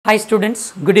Hi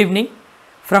students, good evening.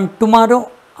 From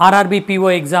tomorrow RRB PO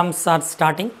exams are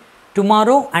starting.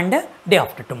 Tomorrow and day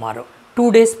after tomorrow.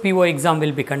 2 days PO exam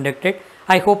will be conducted.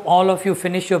 I hope all of you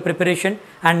finish your preparation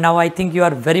and now I think you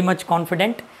are very much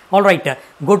confident. Alright,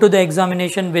 go to the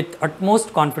examination with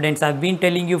utmost confidence. I have been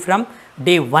telling you from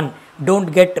day 1.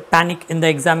 Don't get panic in the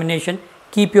examination.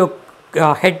 Keep your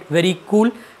head very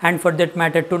cool, and for that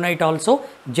matter tonight also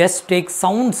just take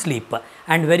sound sleep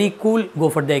and very cool, go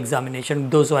for the examination.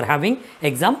 Those who are having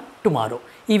exam tomorrow,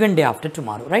 even day after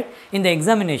tomorrow, right? In the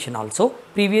examination also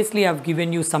previously I have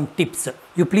given you some tips.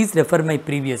 You please refer my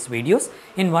previous videos.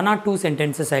 In 1 or 2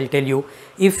 sentences I will tell you,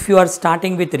 if you are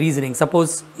starting with reasoning,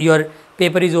 suppose your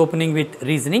paper is opening with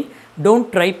reasoning,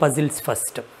 don't try puzzles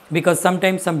first, because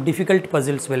sometimes some difficult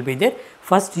puzzles will be there.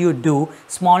 First you do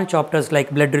small chapters like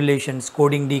blood relations,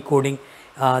 coding, decoding,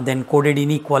 then coded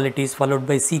inequalities, followed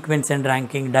by sequence and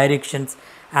ranking, directions,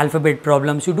 alphabet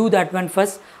problems. You do that one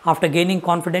first. After gaining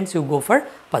confidence you go for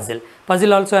puzzle.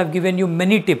 Puzzle also I have given you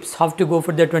many tips how to go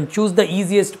for that one. Choose the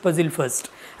easiest puzzle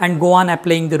first and go on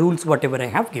applying the rules whatever I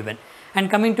have given. And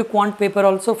coming to quant paper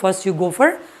also, first you go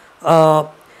for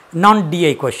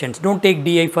non-DI questions. Don't take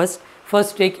DI first.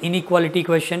 First take inequality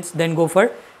questions, then go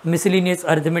for miscellaneous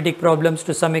arithmetic problems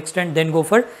to some extent, then go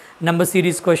for number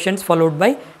series questions followed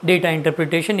by data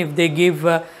interpretation. If they give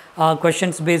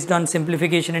questions based on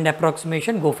simplification and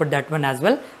approximation, go for that one as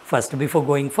well first before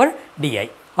going for DI.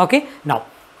 Okay. Now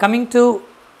coming to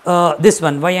this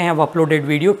one, why I have uploaded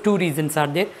video, 2 reasons are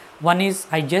there. One is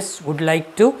I just would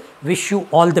like to wish you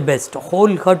all the best.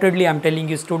 Wholeheartedly I am telling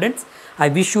you students, I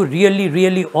wish you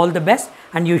really all the best,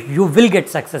 and you will get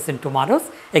success in tomorrow's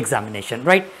examination,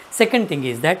 right? Second thing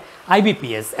is that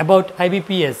IBPS, about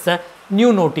IBPS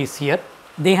new notice here,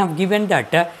 they have given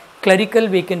that clerical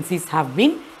vacancies have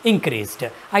been increased.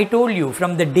 I told you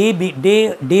from the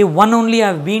day 1 only I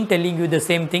have been telling you the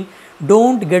same thing.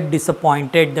 Don't get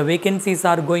disappointed. The vacancies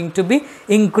are going to be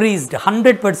increased.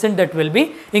 100% that will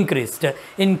be increased.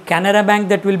 In Canara Bank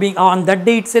that will be on that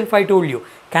day itself. I told you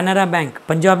Canara Bank,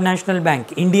 Punjab National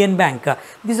Bank, Indian Bank,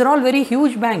 these are all very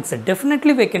huge banks.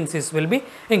 Definitely vacancies will be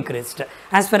increased.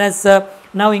 As far as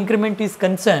now increment is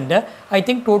concerned, I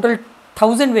think total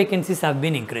 1000 vacancies have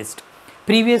been increased.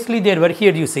 Previously there were,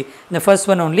 here you see the first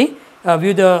one only,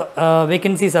 view the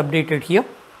vacancies updated here.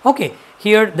 Okay,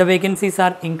 here the vacancies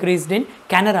are increased in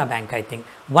Canara Bank. I think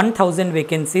 1000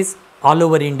 vacancies all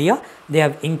over India they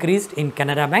have increased in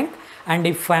Canara Bank. And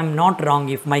if I am not wrong,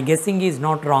 if my guessing is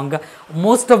not wrong,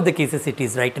 most of the cases it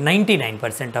is right,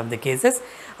 99% of the cases,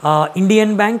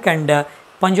 Indian Bank and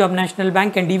Punjab National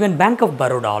Bank and even Bank of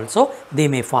Baroda also, they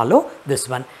may follow this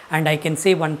one. And I can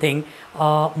say one thing,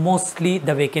 mostly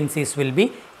the vacancies will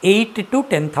be 8 to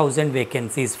 10,000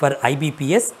 vacancies for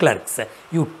IBPS clerks.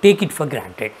 You take it for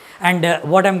granted. And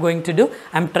what I am going to do,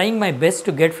 I am trying my best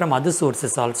to get from other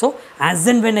sources also. As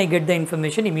and when I get the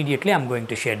information, immediately I am going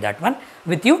to share that one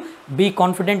with you. Be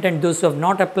confident, and those who have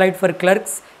not applied for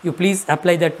clerks, you please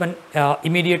apply that one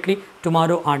immediately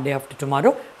tomorrow or day after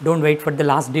tomorrow. Don't wait for the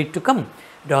last date to come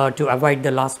to avoid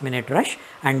the last minute rush,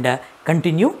 and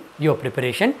continue your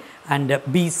preparation and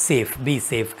be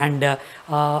safe, and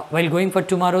while going for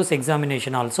tomorrow's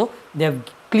examination also, they have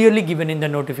clearly given in the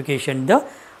notification the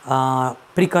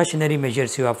precautionary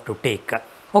measures you have to take.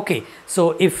 Okay,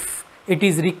 so if it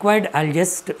is required, I'll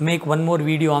just make one more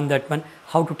video on that one,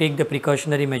 how to take the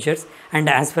precautionary measures. And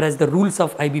as far as the rules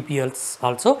of IBPS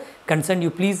also concerned,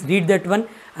 you please read that one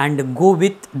and go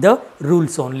with the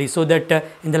rules only, so that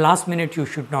in the last minute you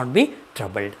should not be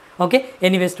troubled. Okay,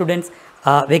 anyway students,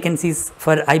 vacancies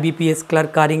for IBPS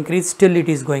clerk are increased, still it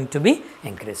is going to be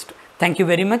increased. Thank you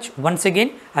very much. Once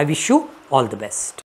again, I wish you all the best.